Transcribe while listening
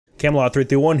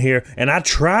Camelot331 here, and I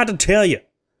tried to tell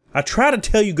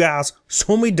you guys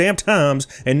so many damn times,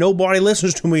 and nobody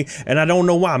listens to me, and I don't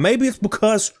know why. Maybe it's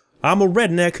because I'm a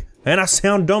redneck, and I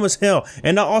sound dumb as hell,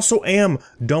 and I also am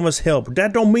dumb as hell, but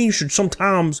that don't mean you should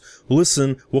sometimes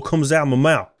listen what comes out of my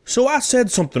mouth. So I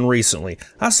said something recently,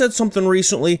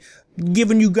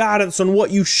 giving you guidance on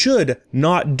what you should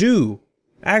not do.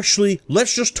 Actually,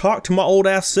 let's just talk to my old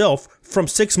ass self from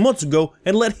 6 months ago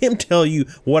and let him tell you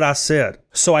what I said.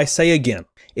 So I say again,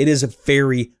 it is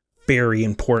very, very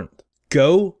important.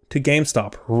 Go to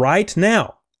GameStop right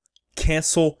now.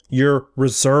 Cancel your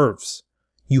reserves.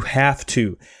 You have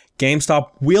to.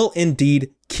 GameStop will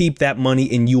indeed keep that money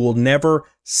and you will never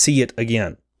see it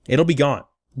again. It'll be gone.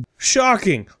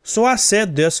 Shocking. So I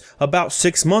said this about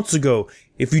 6 months ago.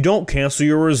 If you don't cancel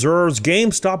your reserves,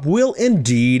 GameStop will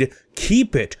indeed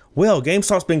keep it. Well,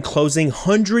 GameStop's been closing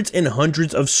hundreds and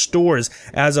hundreds of stores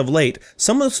as of late.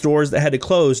 Some of the stores that had to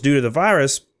close due to the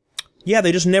virus, yeah,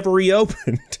 they just never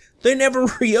reopened. They never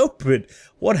reopened.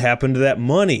 What happened to that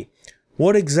money?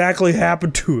 What exactly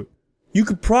happened to it? You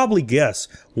could probably guess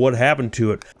what happened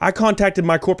to it. I contacted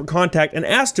my corporate contact and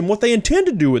asked him what they intend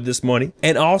to do with this money.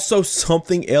 And also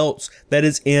something else that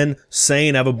is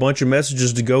insane. I have a bunch of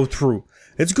messages to go through.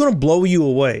 It's gonna blow you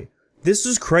away. This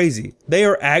is crazy. They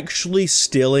are actually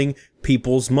stealing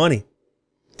people's money.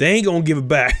 They ain't gonna give it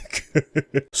back.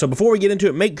 So before we get into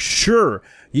it, make sure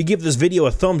you give this video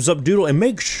a thumbs up doodle and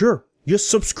make sure you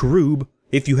subscribe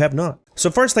if you have not. So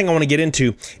first thing I want to get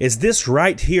into is this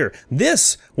right here.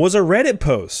 This was a Reddit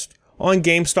post on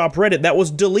GameStop Reddit that was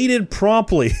deleted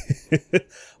promptly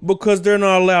because they're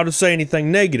not allowed to say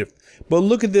anything negative. But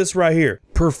look at this right here.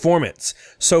 Performance.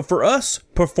 So for us,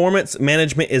 performance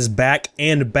management is back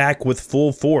and back with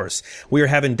full force. We are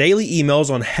having daily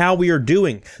emails on how we are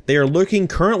doing. They are looking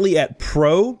currently at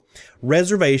Pro,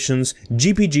 reservations,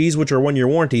 GPGs, which are 1-year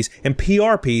warranties, and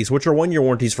PRPs, which are 1-year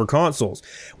warranties for consoles.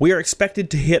 We are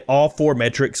expected to hit all 4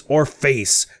 metrics or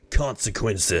face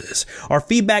consequences. Our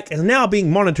feedback is now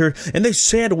being monitored, and they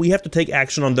said we have to take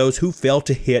action on those who fail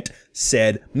to hit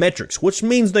said metrics, which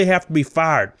means they have to be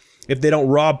fired if they don't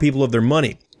rob people of their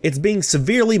money. It's being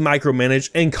severely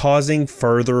micromanaged and causing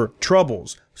further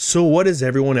troubles. So what is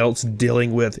everyone else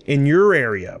dealing with in your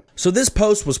area? So this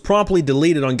post was promptly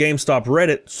deleted on GameStop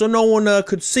Reddit so no one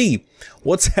could see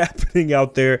what's happening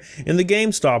out there in the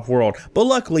GameStop world. But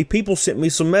luckily, people sent me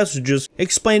some messages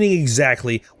explaining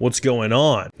exactly what's going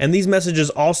on. And these messages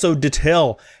also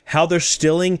detail how they're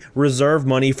stealing reserve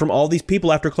money from all these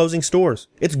people after closing stores.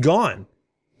 It's gone.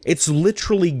 It's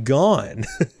literally gone.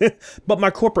 But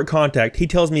my corporate contact, he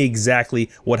tells me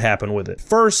exactly what happened with it.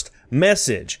 First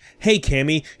message. Hey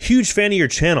Cammy, huge fan of your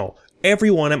channel.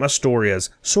 Everyone at my store is,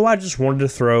 so I just wanted to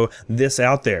throw this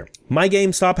out there. My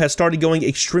GameStop has started going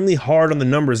extremely hard on the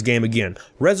numbers game again.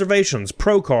 Reservations,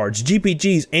 pro cards,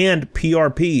 GPGs, and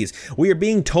PRPs. We are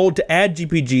being told to add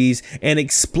GPGs and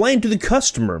explain to the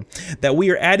customer that we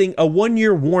are adding a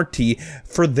 1-year warranty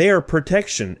for their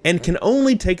protection and can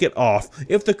only take it off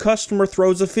if the customer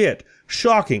throws a fit.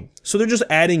 Shocking. So they're just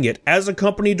adding it as a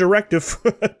company directive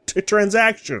to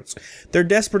transactions. They're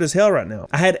desperate as hell right now.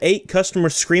 I had 8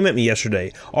 customers scream at me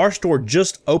yesterday. Our store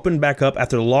just opened back up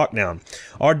after the lockdown.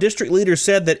 Our district leader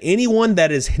said that anyone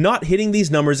that is not hitting these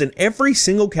numbers in every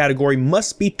single category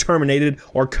must be terminated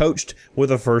or coached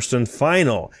with a first and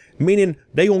final, meaning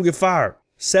they gonna get fired.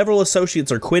 Several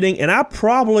associates are quitting, and I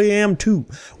probably am too.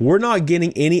 We're not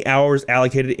getting any hours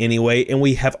allocated anyway, and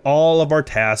we have all of our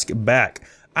tasks back.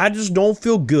 I just don't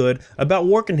feel good about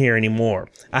working here anymore.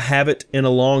 I haven't in a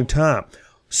long time.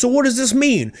 So what does this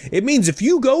mean? It means if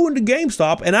you go into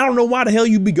GameStop, and I don't know why the hell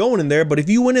you'd be going in there, but if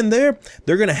you went in there,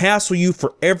 they're going to hassle you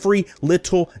for every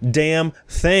little damn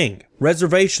thing.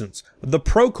 Reservations, the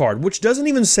Pro card, which doesn't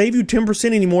even save you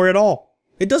 10% anymore at all.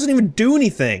 It doesn't even do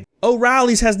anything.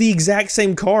 O'Reilly's has the exact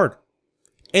same card.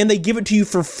 And they give it to you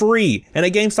for free. And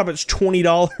at GameStop, it's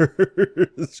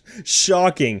 $20.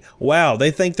 Shocking. Wow, they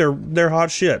think they're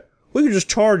hot shit. We could just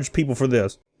charge people for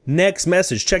this. Next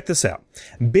message, check this out.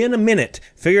 Been a minute.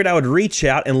 Figured I would reach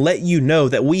out and let you know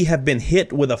that we have been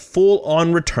hit with a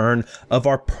full-on return of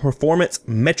our performance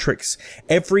metrics.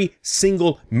 Every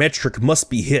single metric must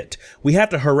be hit. We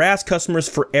have to harass customers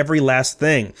for every last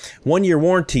thing. 1-year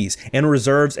warranties and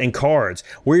reserves and cards.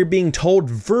 We're being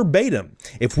told verbatim,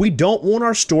 if we don't want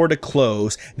our store to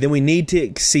close, then we need to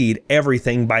exceed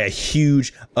everything by a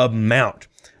huge amount.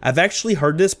 I've actually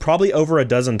heard this probably over a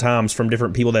dozen times from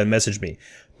different people that message me.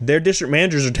 Their district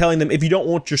managers are telling them, if you don't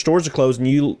want your stores to close and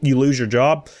you lose your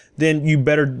job, then you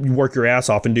better work your ass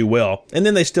off and do well. And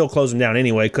then they still close them down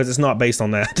anyway, because it's not based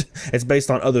on that. It's based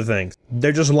on other things.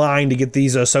 They're just lying to get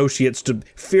these associates to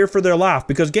fear for their life,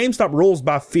 because GameStop rules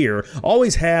by fear.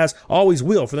 Always has, always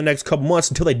will for the next couple months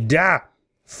until they die.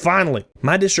 Finally,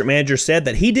 my district manager said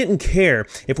that he didn't care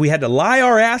if we had to lie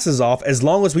our asses off as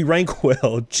long as we rank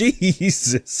well.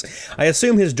 Jesus. I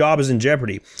assume his job is in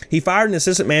jeopardy. He fired an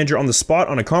assistant manager on the spot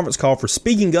on a conference call for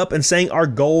speaking up and saying our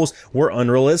goals were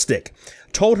unrealistic.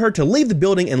 Told her to leave the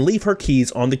building and leave her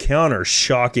keys on the counter.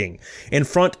 Shocking. In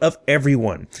front of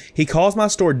everyone. He calls my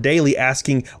store daily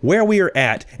asking where we are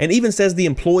at, and even says the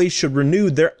employees should renew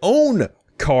their own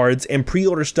cards and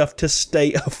pre-order stuff to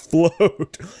stay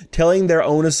afloat, telling their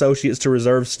own associates to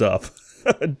reserve stuff.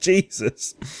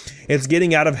 Jesus. It's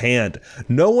getting out of hand.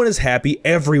 No one is happy.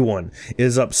 Everyone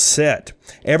is upset.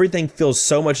 Everything feels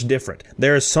so much different.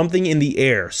 There is something in the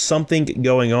air, something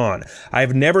going on.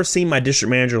 I've never seen my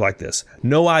district manager like this.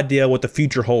 No idea what the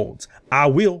future holds. I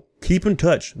will keep in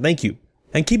touch. Thank you.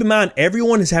 And keep in mind,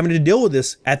 everyone is having to deal with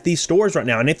this at these stores right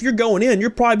now. And if you're going in, you're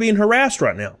probably being harassed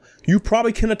right now. You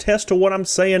probably can attest to what I'm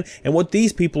saying and what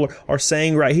these people are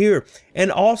saying right here.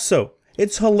 And also,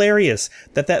 it's hilarious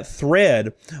that that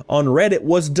thread on Reddit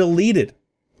was deleted.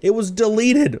 It was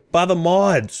deleted by the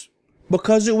mods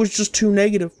because it was just too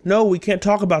negative. No, we can't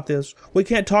talk about this. We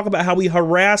can't talk about how we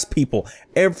harass people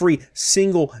every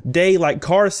single day like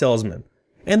car salesmen.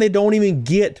 And they don't even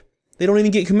get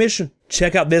commission.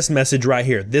 Check out this message right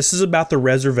here. This is about the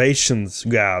reservations,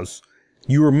 guys.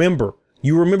 You remember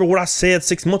what I said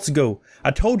 6 months ago.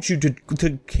 I told you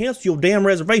to cancel your damn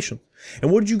reservation. And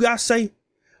what did you guys say?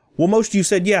 Well, most of you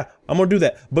said, yeah, I'm going to do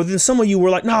that. But then some of you were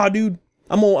like, nah, dude,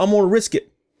 I'm going to risk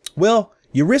it. Well,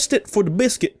 you risked it for the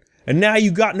biscuit, and now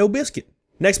you got no biscuit.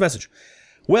 Next message.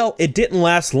 Well, it didn't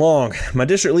last long. My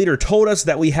district leader told us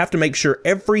that we have to make sure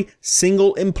every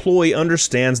single employee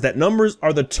understands that numbers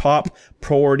are the top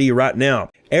priority right now.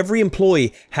 Every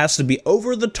employee has to be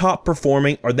over the top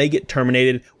performing or they get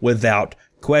terminated without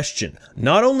question.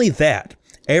 Not only that,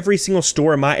 every single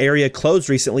store in my area closed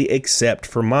recently except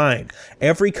for mine.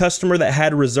 Every customer that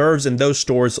had reserves in those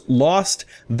stores lost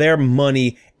their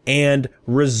money and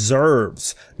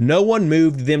reserves. No one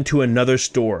moved them to another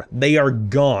store. They are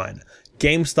gone.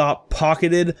 GameStop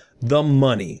pocketed the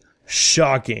money.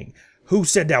 Shocking. Who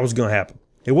said that was going to happen?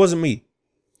 It wasn't me.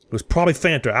 It was probably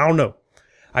Fanta. I don't know.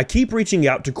 I keep reaching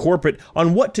out to corporate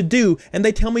on what to do, and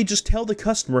they tell me just tell the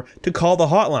customer to call the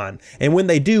hotline. And when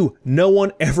they do, no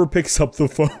one ever picks up the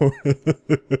phone.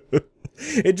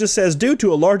 It just says, due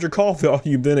to a larger call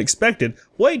volume than expected,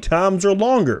 wait times are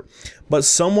longer. But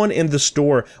someone in the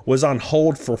store was on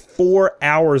hold for 4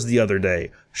 hours the other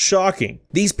day. Shocking.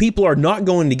 These people are not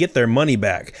going to get their money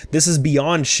back. This is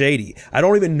beyond shady. I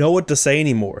don't even know what to say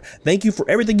anymore. Thank you for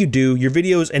everything you do. Your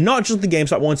videos, and not just the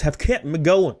GameStop ones, have kept me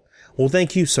going. Well,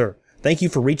 thank you, sir. Thank you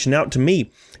for reaching out to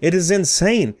me. It is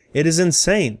insane. It is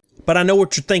insane. But I know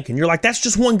what you're thinking. You're like, that's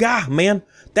just one guy, man.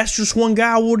 That's just one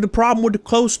guy with the problem with the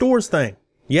closed stores thing.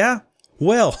 Yeah?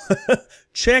 Well,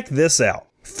 check this out.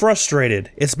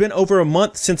 Frustrated. It's been over a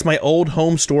month since my old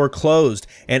home store closed,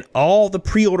 and all the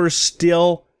pre-orders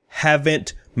still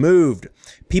haven't moved.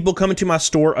 People come into my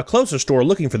store, a closer store,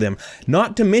 looking for them.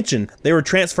 Not to mention, they were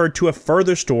transferred to a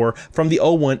further store from the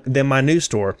old one than my new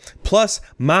store. Plus,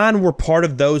 mine were part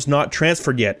of those not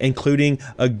transferred yet, including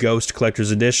a Ghost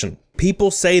Collector's Edition.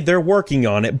 People say they're working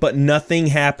on it, but nothing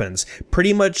happens.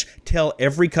 Pretty much tell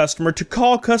every customer to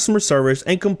call customer service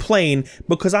and complain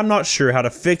because I'm not sure how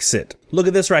to fix it. Look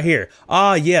at this right here.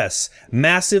 Ah, yes.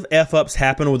 Massive F-ups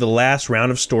happen with the last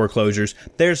round of store closures.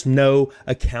 There's no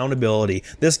accountability.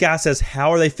 This guy says,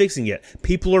 how are they fixing it?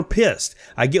 People are pissed.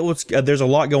 I get there's a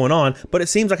lot going on, but it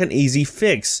seems like an easy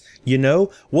fix, you know?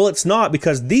 Well, it's not,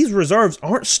 because these reserves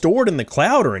aren't stored in the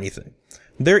cloud or anything.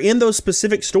 They're in those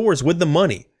specific stores with the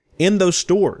money. In those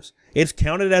stores. It's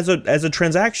counted as a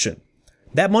transaction.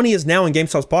 That money is now in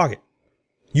GameStop's pocket.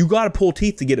 You got to pull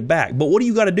teeth to get it back. But what do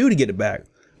you got to do to get it back?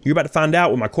 You're about to find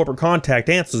out when my corporate contact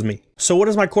answers me. So what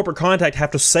does my corporate contact have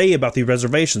to say about the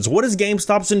reservations? What is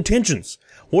GameStop's intentions?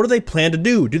 What do they plan to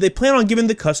do? Do they plan on giving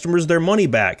the customers their money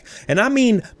back? And I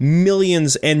mean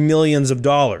millions and millions of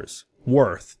dollars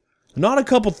worth. Not a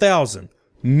couple thousand.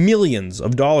 Millions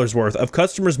of dollars worth of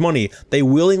customers' money they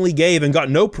willingly gave and got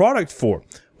no product for.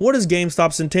 What is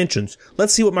GameStop's intentions?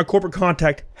 Let's see what my corporate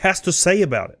contact has to say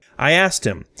about it. I asked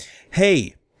him,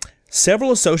 hey,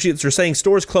 several associates are saying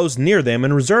stores closed near them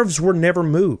and reserves were never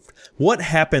moved. What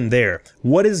happened there?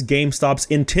 What is GameStop's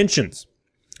intentions?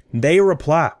 They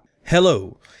reply,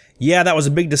 hello. Yeah, that was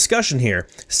a big discussion here.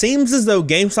 Seems as though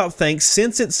GameStop thinks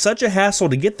since it's such a hassle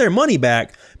to get their money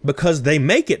back because they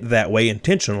make it that way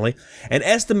intentionally, an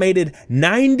estimated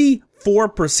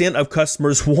 94% of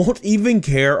customers won't even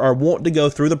care or want to go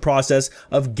through the process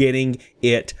of getting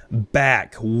it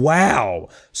back. Wow.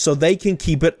 So they can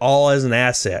keep it all as an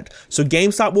asset. So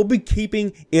GameStop will be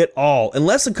keeping it all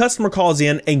unless a customer calls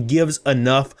in and gives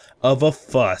enough of a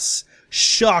fuss.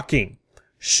 Shocking.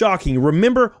 Shocking.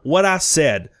 Remember what I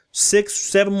said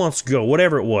 6-7 months ago,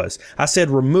 whatever it was. I said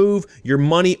remove your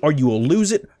money or you will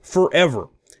lose it forever.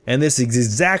 And this is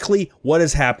exactly what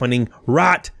is happening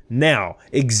right now.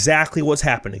 Exactly what's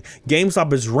happening.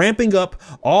 GameStop is ramping up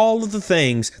all of the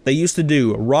things they used to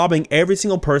do, robbing every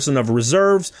single person of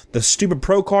reserves, the stupid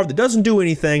pro card that doesn't do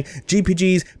anything,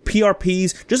 GPGs,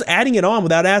 PRPs, just adding it on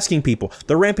without asking people.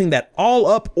 They're ramping that all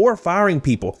up or firing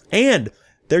people. And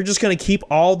they're just going to keep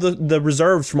all the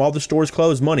reserves from all the stores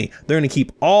closed money. They're going to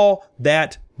keep all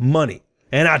that money.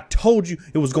 And I told you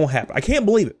it was going to happen. I can't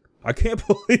believe it. I can't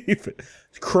believe it.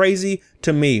 It's crazy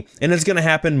to me. And it's going to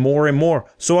happen more and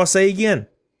more. So I say again,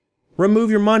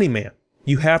 remove your money, man.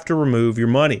 You have to remove your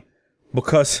money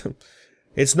because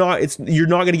you're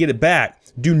not going to get it back.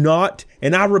 Do not,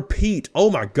 and I repeat,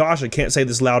 oh my gosh, I can't say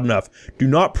this loud enough. Do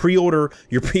not pre-order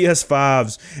your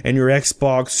PS5s and your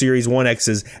Xbox Series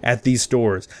 1Xs at these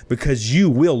stores because you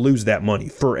will lose that money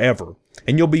forever.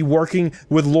 And you'll be working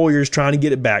with lawyers trying to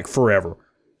get it back forever.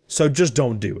 So just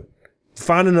don't do it.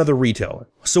 Find another retailer.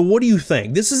 So what do you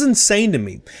think? This is insane to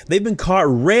me. They've been caught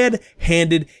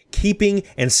red-handed keeping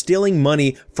and stealing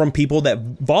money from people that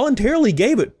voluntarily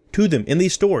gave it to them in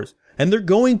these stores. And they're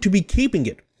going to be keeping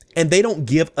it. And they don't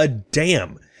give a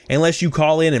damn unless you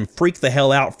call in and freak the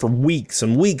hell out for weeks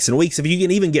and weeks and weeks if you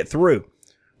can even get through.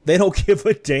 They don't give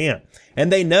a damn.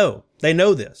 And they know. They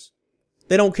know this.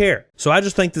 They don't care. So I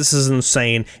just think this is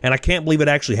insane, and I can't believe it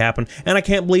actually happened, and I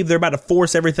can't believe they're about to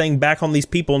force everything back on these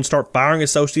people and start firing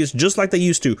associates just like they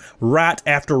used to right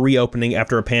after reopening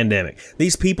after a pandemic.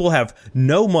 These people have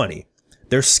no money.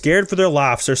 They're scared for their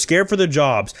lives. They're scared for their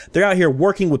jobs. They're out here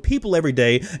working with people every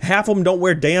day. Half of them don't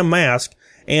wear damn masks.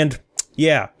 And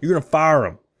yeah, you're going to fire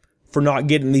them for not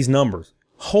getting these numbers.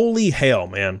 Holy hell,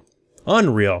 man.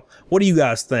 Unreal. What do you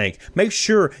guys think? Make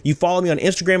sure you follow me on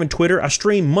Instagram and Twitter. I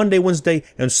stream Monday, Wednesday,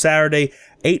 and Saturday,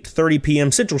 8:30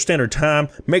 p.m. Central Standard Time.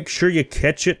 Make sure you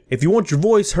catch it. If you want your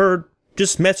voice heard,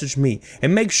 just message me.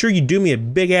 And make sure you do me a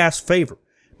big-ass favor.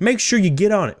 Make sure you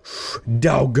get on it.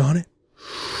 Doggone it.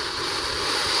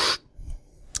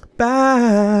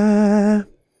 Bye.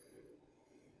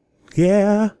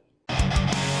 Yeah.